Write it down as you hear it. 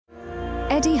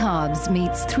Eddie Hobbs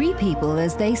meets three people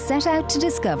as they set out to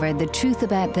discover the truth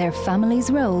about their family's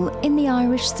role in the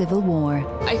Irish Civil War.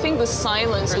 I think the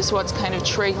silence is what's kind of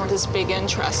triggered this big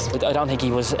interest. I don't think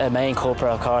he was a main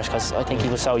culprit, of course, because I think he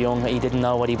was so young, he didn't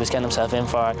know what he was getting himself in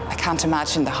for. I can't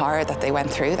imagine the horror that they went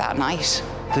through that night.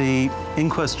 The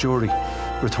inquest jury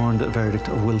returned a verdict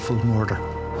of willful murder.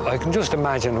 I can just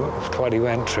imagine what he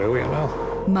went through, you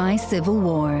know. My Civil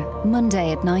War,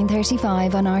 Monday at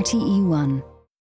 9:35 on RTÉ One.